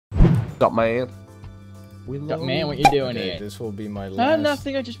Stop, man. Stop, man, what you doing here? This will be my last.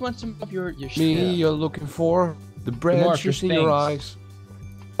 Nothing. I just want some of your stuff. Me, you're looking for the branches in your eyes.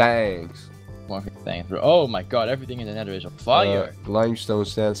 Thanks. Thanks, bro. Oh my god, everything in the nether is on fire. Limestone,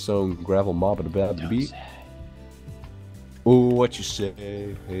 sandstone, gravel, mob, and about to beat. Oh, what you say?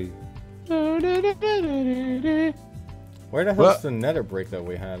 Hey. Where the hell's the nether brick that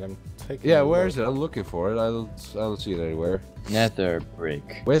we had? I'm taking. Yeah, where is it? I'm looking for it. I don't see it anywhere. Nether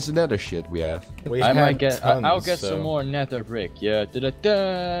brick. Where's the nether shit we have? I'll get some more nether brick. Yeah. Do.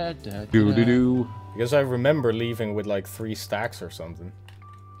 Because I remember leaving with like 3 stacks or something.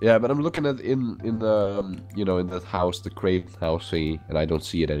 Yeah, but I'm looking at in the you know, in that house, the crate house thingy, and I don't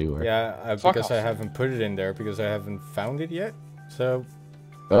see it anywhere. Yeah, because I haven't put it in there because I haven't found it yet. So.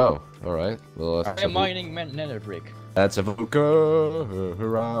 Oh, all right. Well, I'm mining nether brick. Let's have a look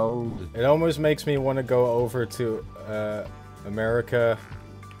around. It almost makes me want to go over to America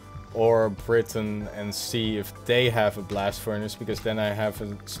or Britain and see if they have a blast furnace, because then I have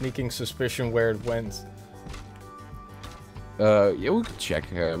a sneaking suspicion where it went. Yeah, we could check.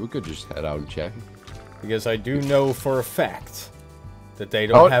 We could just head out and check. Because I do know for a fact that they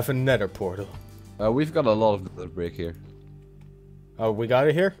don't have a nether portal. We've got a lot of nether brick here. Oh, we got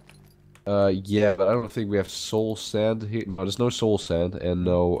it here? Yeah, but I don't think we have soul sand here. No, there's no soul sand and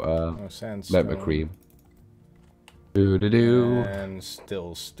no magma cream. And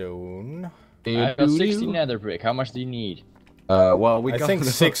still stone. I got 60 nether brick. How much do you need? Well, I think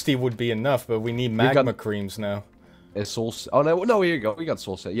 60 would be enough, but we need magma creams now. A soul. Oh no, here you go. We got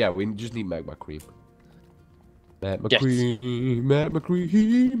soul sand. Yeah, we just need magma cream. Magma cream, magma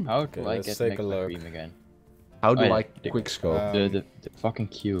cream. How do I get magma cream again? How do I quick scope? The fucking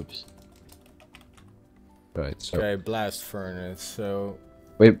cubes. Right. So. Okay, blast furnace. So.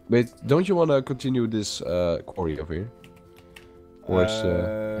 Wait. Don't you want to continue this quarry over here? Or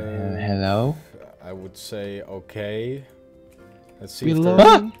hello. I would say okay. Let's see if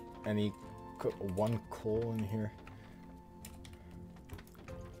there's any one coal in here.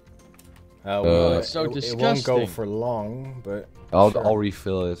 It's so disgusting. It won't go for long, but I'll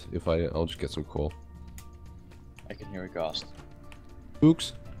refill it if I'll just get some coal. I can hear a ghost.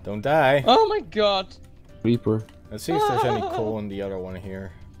 Oops. Don't die. Oh my god. Creeper. Let's see if there's any coal in the other one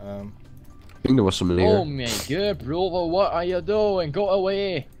here. I think there was some in here. Oh my god, bro, what are you doing? Go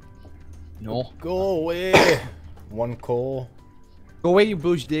away. No. Go away. One coal. Go away, you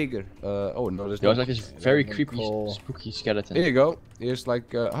bush digger. Oh no, there's like this very creepy, spooky skeleton. Here you go. Here's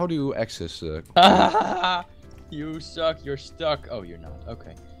like, how do you access? You suck. You're stuck. Oh, you're not.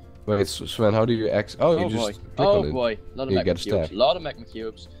 Okay. Wait, Sven, how do you access? Oh, you just click on it. Oh boy, a lot of magma cubes. A lot of magma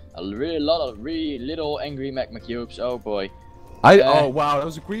cubes. A lot of really little angry magma cubes. Oh boy. Oh wow, that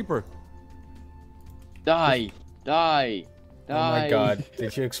was a creeper. Die. Oh my god,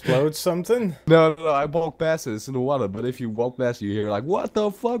 did you explode something? No, I walked past it, it's in the water, but if you walk past it, you hear like, what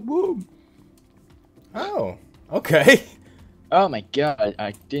the fuck, boom! Oh, okay. Oh my god,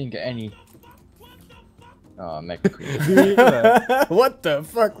 I didn't get any. Oh, magma creeper. What the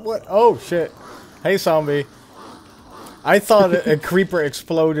fuck? What? Oh shit. Hey, zombie. I thought a creeper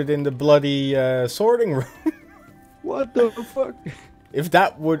exploded in the bloody sorting room. What the fuck? If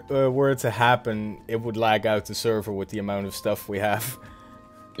that were to happen, it would lag out the server with the amount of stuff we have.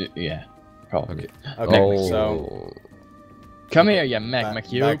 Yeah, probably. Okay, so... Come here, you magma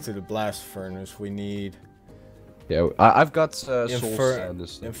cube. Back to the blast furnace, we need... Yeah, I've got soul sand.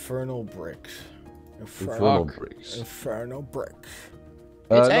 Infernal bricks. Infernal bricks. Infernal bricks.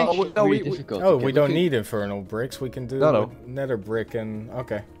 It's actually really difficult. Oh, we don't need infernal bricks, we can do nether brick and...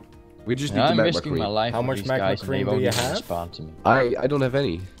 Okay. We just need the magma cream. My life. How much magma cream do you have? I don't have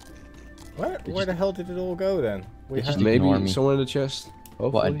any. What? Where the hell did it all go then? Maybe somewhere in the chest.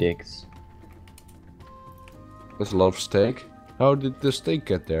 What a dicks. That's a lot of steak. How did the steak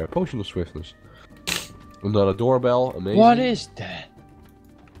get there? Potion of swiftness. Another doorbell. Amazing. What is that?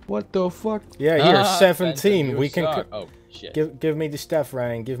 What the fuck? Yeah, here 17. We can. Oh shit. Give me the stuff,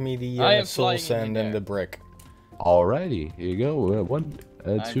 Ryan. Give me the soul sand and the brick. Alrighty, here you go. One.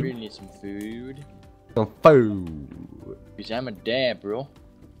 I really need some food. Some food. Because I'm a dad, bro.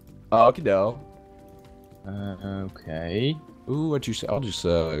 Oh, okay, no. Okay. Ooh, what you say? I'll just,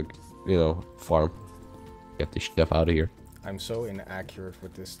 you know, farm. Get this stuff out of here. I'm so inaccurate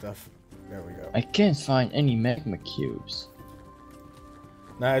with this stuff. There we go. I can't find any magma cubes.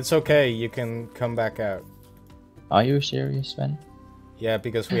 Nah, it's okay. You can come back out. Are you serious, Sven? Yeah,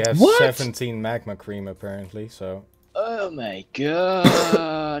 because we have 17 magma cream apparently, so... Oh my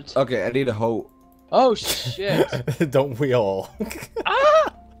god! Okay, I need a hoe. Oh shit! Don't we all?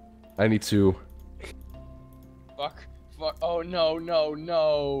 Ah! I need to... Fuck. Oh no, no, no,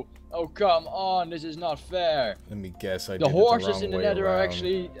 no. Oh, come on, this is not fair. Let me guess, I The did horses it the in the wrong way nether are around.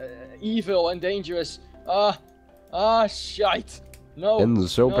 actually evil and dangerous. Shite. No. And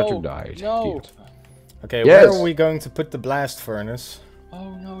so no, Patrick died. No. Okay, Yes. where are we going to put the blast furnace?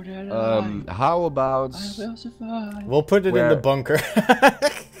 Oh no, they're alive. How about I will survive. We'll put it in Where? the bunker.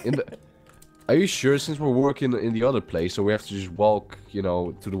 in the? Are you sure? Since we're working in the other place, so we have to just walk, you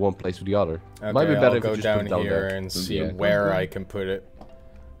know, to the one place to the other. Okay, Might be better I'll if we go just down put it down here there. and see Yeah. where I can put it.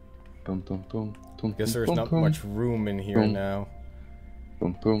 Boom, boom, boom, boom. Guess there's boom, not boom, much room in here Boom. now.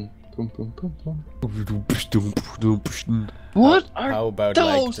 Boom, boom, boom, boom, boom, boom. What? What are How about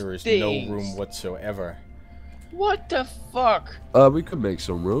like those there is things? no room whatsoever? What the fuck? We could make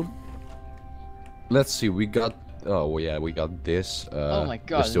some room. Let's see. We got. Oh well, yeah, we got this. Oh my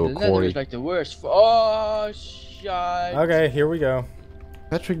god, there's still the a nether quarry. is like the worst. Oh, shite. Okay, here we go.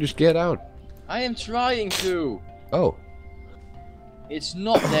 Patrick, just get out. I am trying to. Oh. It's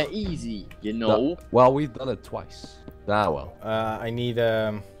not that easy, you know. No. Well, we've done it twice. Ah well. I need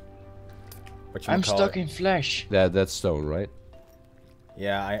what you I'm call stuck it? in flesh. That's stone, right?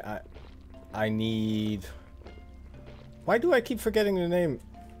 Yeah, I need. Why do I keep forgetting the name?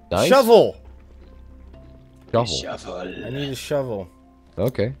 Nice. Shovel. Shovel. Shovel. I need a shovel.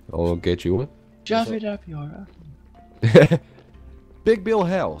 Okay, I'll get you one. Shove it up your ass. Big Bill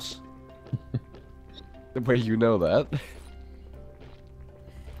House. The way you know that.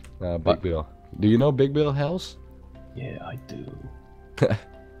 Big What? Bill. Do you know Big Bill House? Yeah, I do.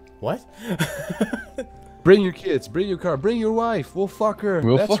 What? Bring your kids, bring your car, bring your wife. We'll fuck her.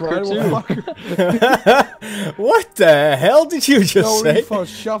 We'll That's fuck her right, we'll too. fuck her. What the hell did you just No say? refund.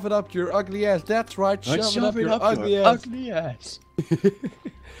 Shove it up your ugly ass. That's right. Shove it up your ugly ass. ugly ass.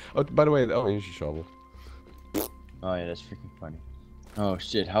 Oh, by the way, oh, here's your shovel. Oh yeah, that's freaking funny. Oh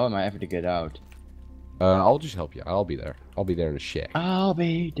shit, how am I ever to get out? I'll just help you. I'll be there. I'll be there in a shack. I'll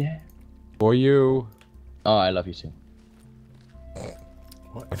be there. For you. Oh, I love you too.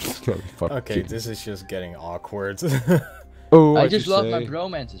 What? Okay, this is just getting awkward. Oh, I what'd just you love say? my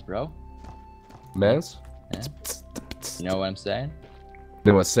bromances, bro. Mans? Yeah. You know what I'm saying?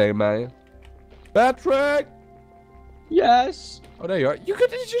 Know what I'm saying, man? Patrick! Yes. Oh, there you are. You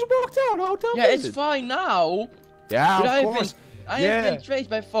just walked out. How dumb Yeah, is it's it? fine now. Yeah, But of course. I have been chased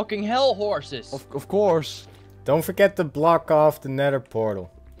by fucking hell horses. Of course. Don't forget to block off the nether portal.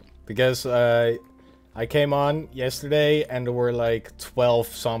 Because I came on yesterday and there were like 12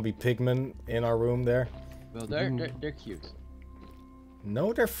 zombie pigmen in our room there. Well, they're cute.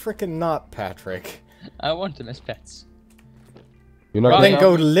 No, they're freaking not, Patrick. I want them as pets. You're not Right. Then gonna...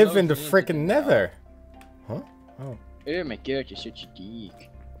 go no, live no, in the you need freaking to nether. Huh? Oh. Oh my god, you're such a geek.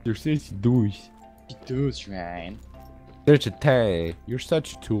 You're such a douche. You do, Ryan. Such a tank. You're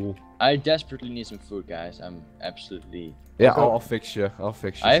such a tool. I desperately need some food, guys. I'm absolutely. Yeah, Go. I'll fix you. I'll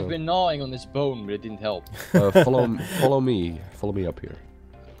fix you. I have son. been gnawing on this bone, but it didn't help. Follow me. Follow me up here.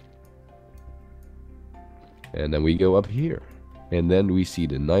 And then we go up here. And then we see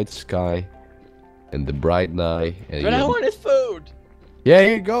the night sky. And the bright night. And But I wanted food! Yeah,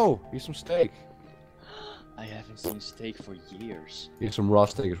 here you go. Here's some steak. I haven't seen steak for years. Here's some raw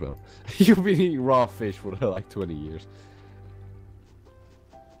steak as well. You've been eating raw fish for like 20 years.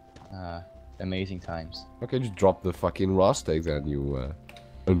 Amazing times. Okay, just drop the fucking raw steak then, you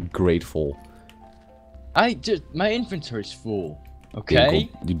ungrateful. My inventory's full. Okay?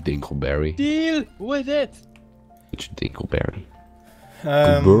 You dinkleberry. Deal with it! It's a dinkleberry.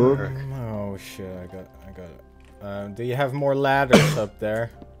 Oh shit, I got it. Do you have more ladders up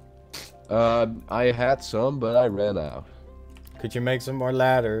there? I had some, but I ran out. Could you make some more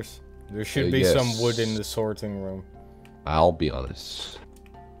ladders? There should be some wood in yes. the sorting room. I'll be honest.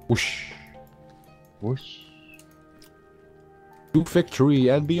 Whoosh. Whoosh. To victory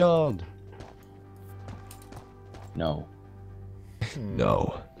and beyond. No.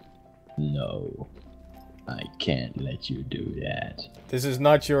 No. No. I can't let you do that. This is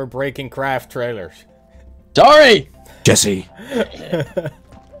not your Breaking Craft trailers. Sorry! Jesse!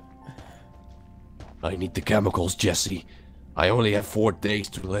 I need the chemicals, Jesse. I only have 4 days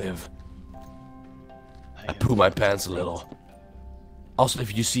to live. I poo my pants a little. Also,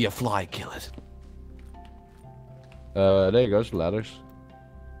 if you see a fly, kill it. There you go, some ladders.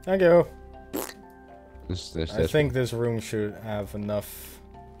 Thank you. I I think this room should have enough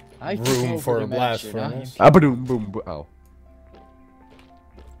I took room over for the a blast mansion. I am- furnace. Boom, boom, boom. Ow.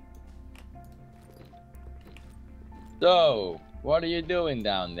 So, what are you doing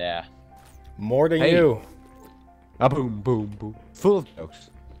down there? More than Hey. you. Boom, boom, boom. Full of jokes.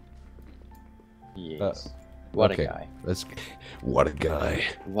 Yes. What okay. a guy. What a guy.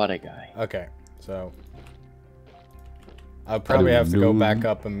 What a guy. Okay, so I'll probably have to go back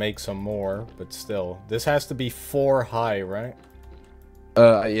up and make some more, but still. This has to be 4 high, right?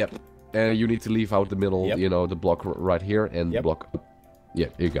 Yep. And you need to leave out the middle, Yep. you know, the block right here and Yep. the block. Yeah,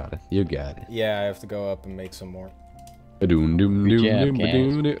 you got it. You got it. Yeah, I have to go up and make some more. Doom, doom, Good doom, job, doom, guys.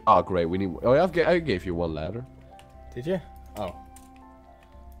 doom, doom. Oh, great. We need. Oh, I gave you 1 ladder. Did you? Oh.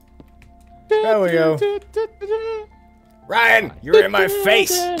 There we go. Ryan, you're in my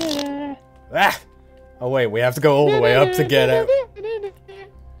face! Ah! Oh wait, we have to go all the way up to get it.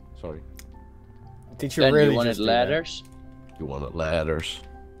 Sorry. Did you Then really you wanted just do that? ladders? You wanted ladders.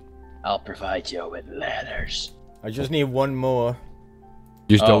 I'll provide you with ladders. I just need 1 more.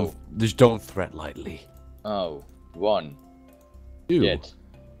 Just Oh. don't threat lightly. Oh, 1. 2. Dead.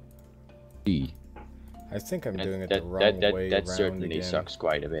 E. I think I'm doing it That, the wrong way that around certainly again. sucks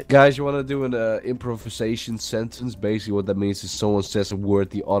quite a bit. Guys, you want to do an improvisation sentence? Basically, what that means is someone says a word,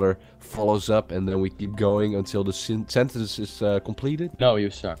 the other follows up, and then we keep going until the sentence is completed. No, you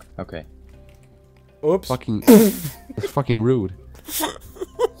suck. Okay. Oops. Fucking, that's fucking rude.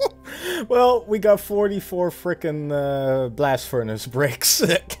 Well, we got 44 frickin' blast furnace bricks.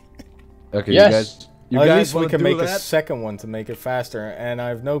 Okay, Yes. you At guys least we wanna can do make a that? second one to make it faster. And I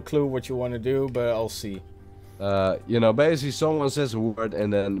have no clue what you want to do, but I'll see. You know, basically someone says a word,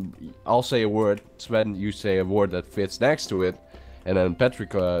 and then I'll say a word, Sven, you say a word that fits next to it, and then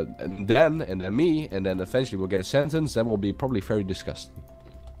Patrick, and then me, and then eventually we'll get a sentence that will be probably very disgusting.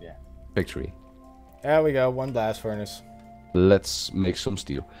 Yeah. Victory. There we go, 1 blast furnace. Let's make some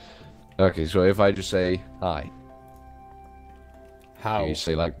steel. Okay, so if I just say hi, How? you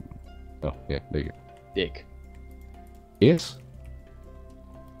say like, oh yeah, there you go. Dick. Yes.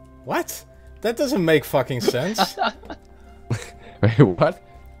 What? That doesn't make fucking sense. Wait, what?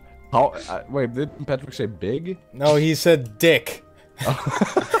 How? Wait, did Patrick say big? No, he said dick. I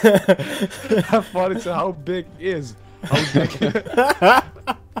thought it said how big is. How big?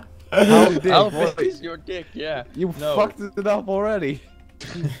 How big? How What? big is your dick? Yeah. You No. fucked it up already.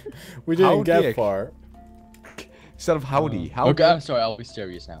 We didn't How get dick? far. Instead of howdy. How Okay, big? I'm sorry. I'll be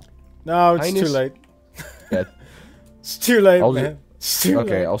serious now. No, it's too Highness? late. Yeah. It's too late, I'll man. It's too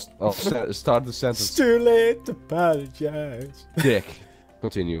Okay, late. I'll start the It's sentence. too late to apologize. Dick.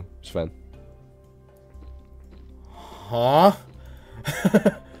 Continue, Sven. Huh?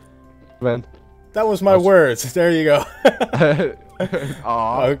 Sven. That was my words. There you go.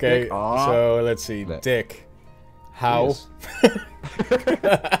 Aw, Okay, dick, aw. so let's see. No. Dick. How? Yes.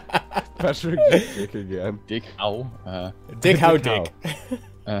 Patrick, dick again. Dick. Ow. Dick how Dick how.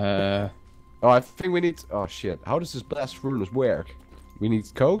 dick. Oh, I think we need. Oh shit! How does this blast furnace work? We need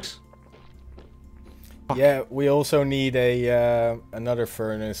cokes. Yeah, we also need a another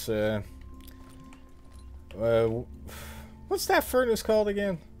furnace. What's that furnace called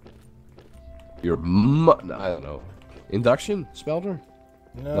again? I don't know. Induction smelter?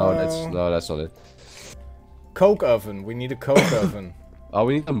 No, that's not it. Coke oven. We need a coke oven. Oh,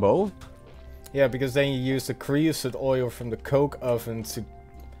 we need them both. Yeah, because then you use the creosote oil from the coke oven to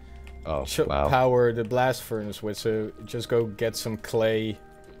Oh wow. power the blast furnace with. So just go get some clay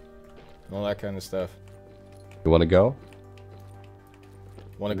and all that kind of stuff. You want to go?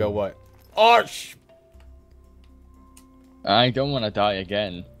 Want to go what? Oh, I don't want to die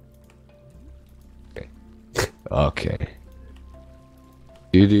again. Okay.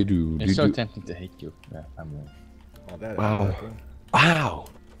 Do. It's so tempting to hate you. Yeah, I'm wrong. Oh, that Wow. ain't working. Wow.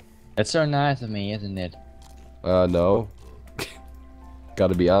 That's so nice of me, isn't it? No.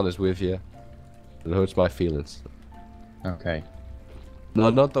 Gotta be honest with you. It hurts my feelings. Okay. No,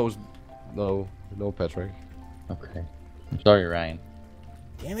 not those. No, Patrick. Okay. I'm sorry, Ryan.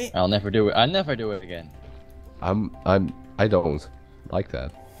 Damn it. I'll never do it. I'll never do it again. I don't like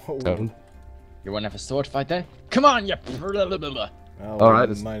that. Oh. Don't. You wanna have a sword fight then? Come on, you. Well, Alright,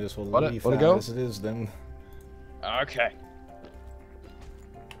 we it's- might as well wanna leave go? that as it is then. Okay.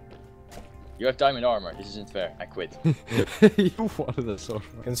 You have diamond armor. This isn't fair. I quit. You wanted a sword.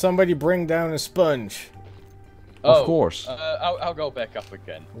 Can somebody bring down a sponge? Of course. I'll go back up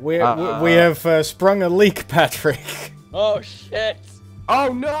again. We have sprung a leak, Patrick. Oh shit!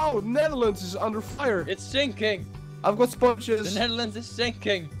 Oh no! Netherlands is under fire. It's sinking. I've got The sponges. Netherlands is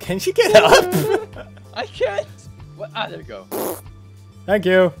sinking. Can she get up? I can't. What? Ah, there we go. Thank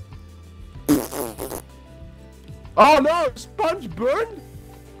you. Oh no! Sponge burned.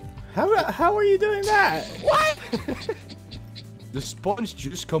 How are you doing that? What? The sponge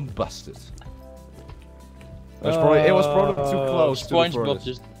just combusted. It was probably too close to the SpongeBob furnace.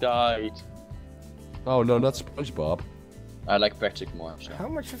 just died. Oh no, not SpongeBob. I like Patrick more. So. How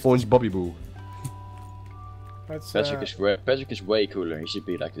much of Sponge Bobby Boo. that's, Patrick is way cooler. He should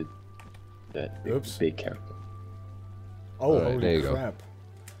be like the Oops. big character. Oh, Alright, there holy you crap. go.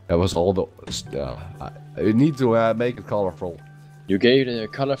 That was all the... you need to make it colorful. You gave it a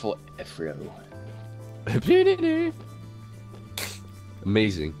colorful Afro.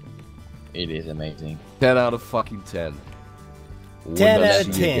 Amazing. It is amazing. 10 out of fucking 10. 10 Would not out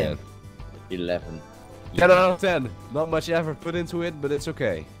of see 10. again. 11. 10 out of 10. Not much effort put into it, but it's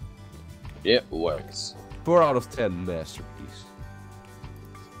okay. It works. 4 out of 10 masterpiece.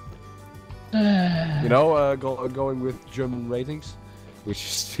 You know, going with German ratings, which is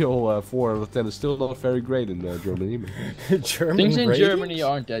still 4 out of 10 is still not very great in Germany. German Things in ratings? Germany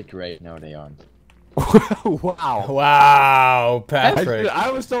aren't that great. No, they aren't. Wow. Wow, Patrick. I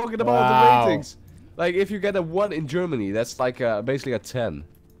was talking about Wow. the ratings. Like, if you get a 1 in Germany, that's like basically a 10.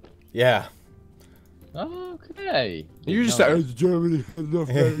 Yeah. Okay. You just No, said, Germany is not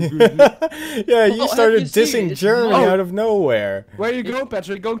very good. Yeah, you Well, started have you seen dissing it? Germany Oh. out of nowhere. Where you going,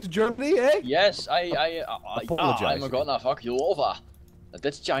 Patrick? Going to Germany, eh? Yes, Apologize. I'm gonna fuck you over.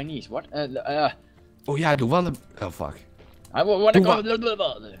 That's Chinese. What? Oh ja, de one... Oh fuck. I wanna Doe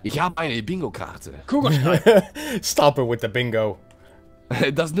go. Ik heb mijn bingo-kaarten. Kugelschreiber. Stop it with the bingo.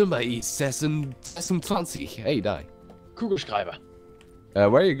 Das Nummer ist 26. Hey, die. Kugelschreiber. Where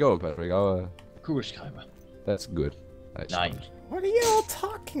are you going, Patrick? Oh, Kugelschreiber. that's good. Nice. Nine. What are you all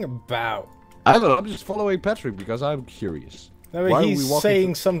talking about? I don't know, I'm just following Patrick because I'm curious. No, Why but are we he's walking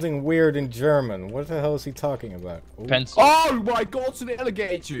saying something weird in German. What the hell is he talking about? Ooh. Pencil. Oh my god, it's an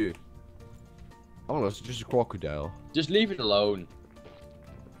alligator! Oh, no, it's just a crocodile. Just leave it alone.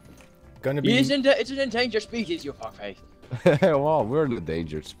 Gonna He be. isn't. It's an endangered species. You fuckface. Well, we're an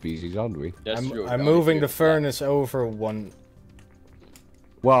endangered species, aren't we? That's true. I'm No, moving if the you- furnace over one.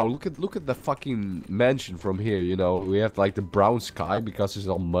 Wow, look at the fucking mansion from here, you know. We have like the brown sky because it's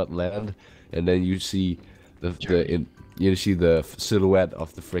on mud land, and then you see you see the silhouette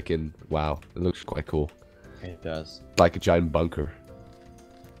of the freaking wow. It looks quite cool. It does. Like a giant bunker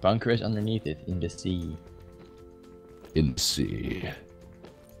Bunker is underneath it in the sea. in the sea.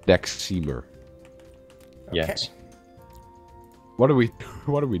 Next Seamer. Yes. What are we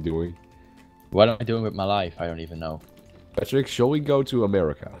doing? What am I doing with my life? I don't even know. Patrick, shall we go to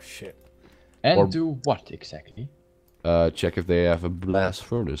America? Oh shit. And Or- do what exactly? Check if they have a blast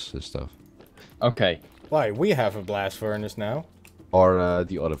furnace and stuff. Okay. Why? We have a blast furnace now. Or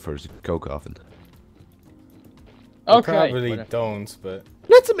the other furnace, the coke oven. We Okay. probably whatever. don't, but.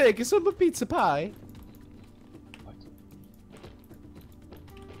 Let's make some pizza pie. What?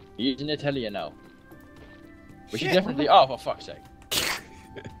 He's an Italian now. We should Shit. definitely. Oh, for fuck's sake!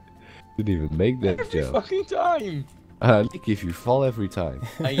 Didn't even make that Every joke. fucking time. Leak if you fall every time.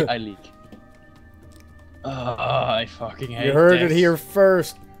 I leak. Oh, I fucking hate You heard it this. here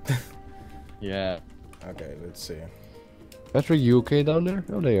first. Yeah. Okay, let's see. Patrick, you okay down there?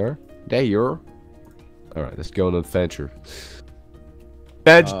 Oh, they are. There you are. Alright, let's go on an adventure.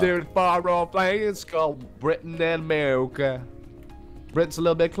 Adventure far off lands called Britain and America. Britain's a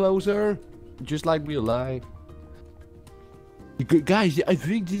little bit closer, just like real life. Guys, I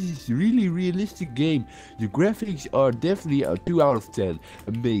think this is a really realistic game. The graphics are definitely a 2 out of 10.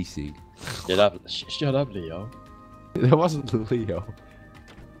 Amazing. Shut up, shut up, Leo. That wasn't Leo.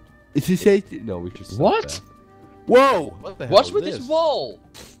 It's a safety. No, we should stop What? that. Whoa! What the hell What's is with this? this wall?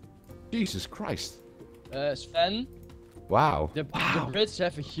 Jesus Christ. Sven, Wow. the Brits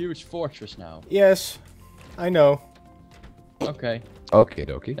have a huge fortress now. Yes, I know. Okay. Okay,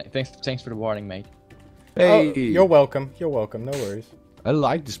 dokie. Thanks for the warning, mate. Hey, Oh, you're welcome. You're welcome. No worries. I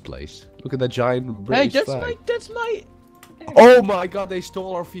like this place. Look at that giant Hey, British flag. that's my. Oh my god, they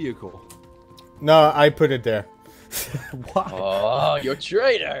stole our vehicle. No, I put it there. Why? Oh, you're a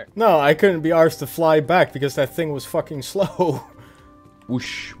traitor. No, I couldn't be arsed to fly back because that thing was fucking slow.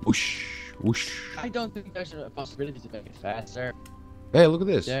 Whoosh, whoosh, whoosh. I don't think there's a possibility to make it faster. Hey, look at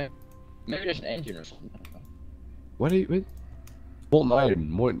this. Yeah. Maybe there's an engine or something. I don't know. What are you... Wait. Molten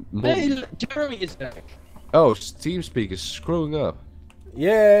iron. Hey, look, Jeremy is back. Oh, TeamSpeak is screwing up.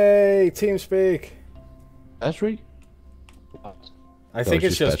 Yay, TeamSpeak. Patrick? I think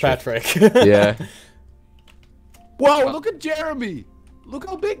it's just Patrick. Yeah. Wow, look at Jeremy! Look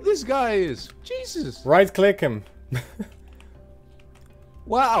how big this guy is! Jesus! Right click him.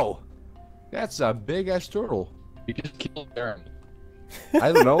 Wow! That's a big ass turtle. You just killed Jeremy.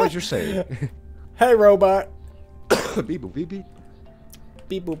 I don't know what you're saying. Hey, robot. Beep boop beep beep.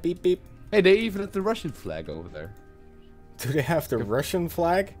 Beep boop beep beep. Hey, they even have the Russian flag over there. Do they have the Russian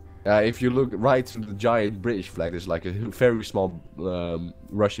flag? If you look right to the giant British flag, there's like a very small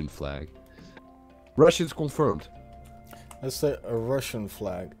Russian flag. Russians confirmed. That's a Russian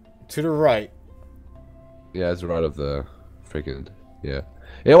flag. To the right. Yeah, it's right of the freaking... Yeah.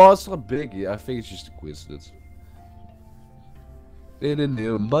 Yeah, well, it's not big. Yeah, I think it's just a coincidence. In a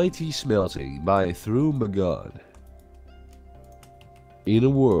new mighty smelting by through my god. In a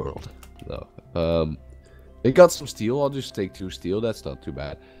world. No. They got some steel. I'll just take 2 steel. That's not too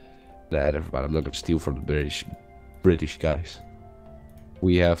bad. Nah, never mind. I'm not gonna steal from the British guys.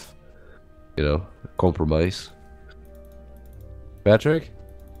 We have, you know, compromise. Patrick?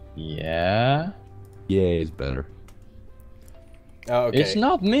 Yeah? Yeah, it's better. Oh, okay. It's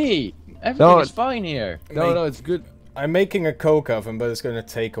not me! Everything is fine here. No, it's good. I'm making a coke oven, but it's gonna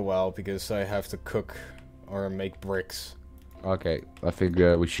take a while because I have to cook or make bricks. Okay, I think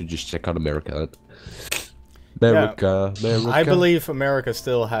we should just check out America. America. I believe America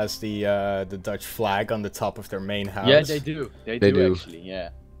still has the Dutch flag on the top of their main house. Yeah, they do. They do actually, yeah.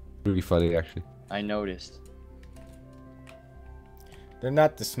 Really funny, actually. I noticed. They're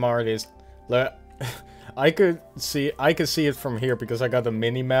not the smartest. I could see it from here because I got the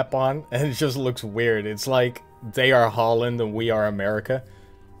mini map on, and it just looks weird. It's like they are Holland and we are America.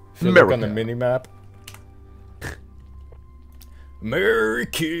 If you look on the mini map.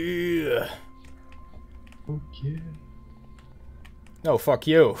 America. Okay. No, fuck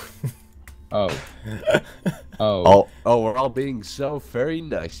you. Oh. Oh. Oh, we're all being so very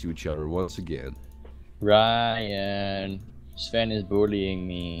nice to each other once again. Ryan. Sven is bullying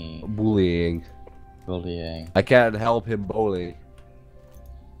me. Bullying. I can't help him bullying.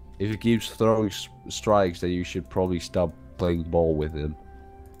 If he keeps throwing strikes, then you should probably stop playing ball with him.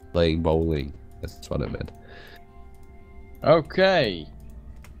 Playing bowling. That's what I meant. Okay.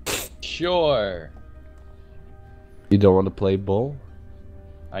 Sure. You don't want to play ball?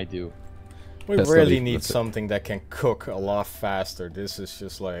 I do. We really need something that can cook a lot faster. This is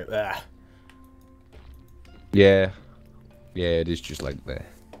just like, ah. Yeah. Yeah, it is just like that.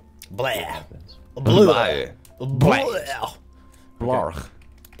 Blah. Blah. Blah. Blarg.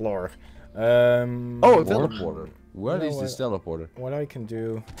 Blarg. Oh, a teleporter. Where is this teleporter? What I can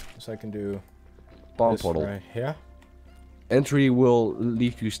do is I can do Spawn this portal. right here. Entry will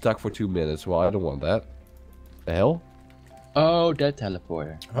leave you stuck for 2 minutes. Well, I don't want that. The hell? Oh, that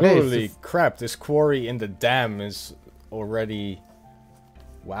teleporter. Holy crap, this quarry in the dam is already...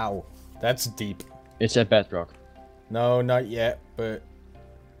 Wow, that's deep. It's at bedrock. No, not yet, but...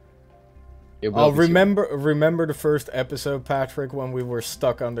 Oh, remember the first episode, Patrick, when we were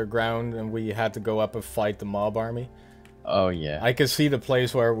stuck underground and we had to go up and fight the mob army? Oh, yeah. I can see the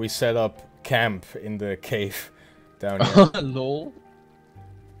place where we set up camp in the cave down here. Lol.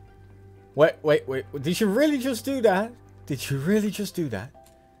 Wait. Did you really just do that? Did you really just do that?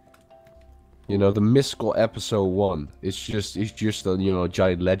 You know, the mystical episode 1. It's just a, you know,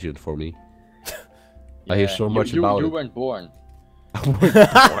 giant legend for me. Yeah, I hear so much about it. You weren't born.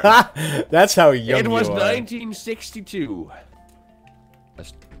 That's how young It was you are. 1962. A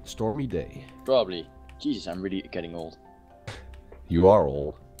stormy day. Probably. Jesus, I'm really getting old. You are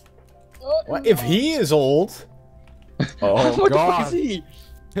old. What? If he is old? Oh what god. the fuck is he?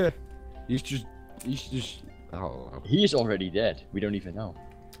 He's just... Oh. He is already dead. We don't even know.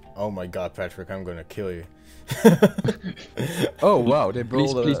 Oh my god, Patrick, I'm gonna kill you. Oh wow, they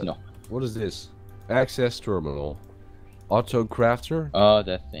built Please no. What is this? Access terminal. Auto crafter? Oh,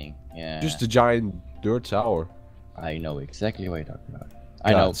 that thing. Yeah. Just a giant dirt tower. I know exactly what you're talking about. Guts.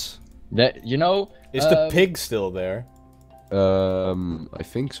 I know. That, you know... Is the pig still there? I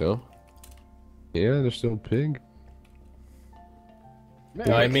think so. Yeah, there's still a pig.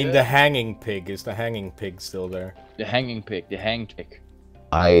 No, I mean the hanging pig. Is the hanging pig still there? The hanging pig. The hanged pig.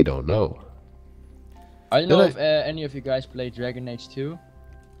 I don't know. I don't know if any of you guys play Dragon Age 2.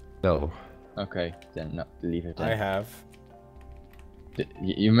 No. Okay, then no, leave it then. I have.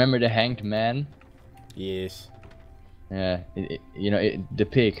 You remember the hanged man? Yes. Yeah, the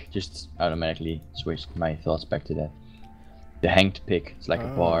pig just automatically switched my thoughts back to that. The hanged pig. It's like a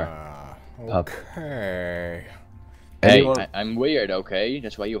bar. Okay. Hey, I'm weird, okay?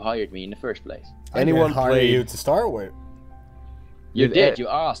 That's why you hired me in the first place. Anyone hire you to start with? You did. You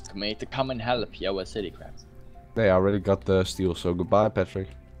asked me to come and help you with CityCraft. Hey, I already got the steel, so goodbye, Patrick.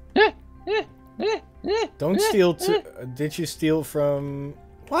 Don't steal. Did you steal from?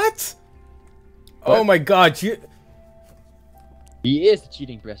 What? Oh my god! You. He is the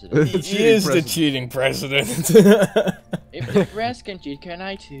cheating president. He is the cheating president. If the press can cheat, can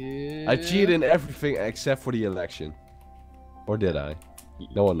I too? I cheated in everything except for the election. Or did I?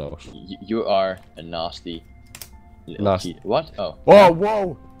 No one knows. You are a nasty. Nasty. What? Oh.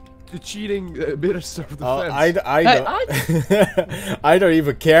 Whoa! The cheating minister of defense. I don't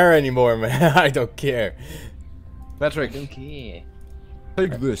even care anymore, man. I don't care. Patrick. I don't care.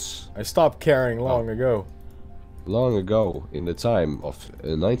 Take this. I stopped caring long ago. Long ago, in the time of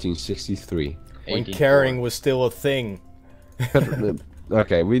 1963. When caring was still a thing.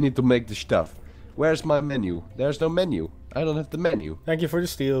 Okay, we need to make the stuff. Where's my menu? There's no menu. I don't have the menu. Thank you for the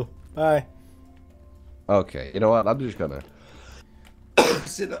steel. Bye. Okay, you know what? I'm just gonna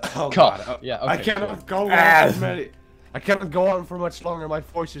sit. Oh Cough. God. Yeah, I okay, cannot go on. I cannot go on for much longer. My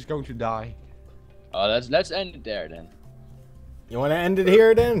voice is going to die. Oh, let's end it there then. You want to end it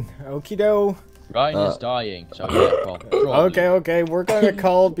here then? Okie doke. Ryan is dying, so yeah, probably. Okay, we're gonna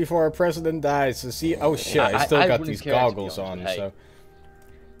call it before our president dies. So see, oh shit, I still got wouldn't these care, to be goggles honest, on. but hey. So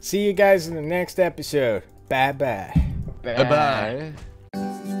see you guys in the next episode. Bye bye. Bye bye.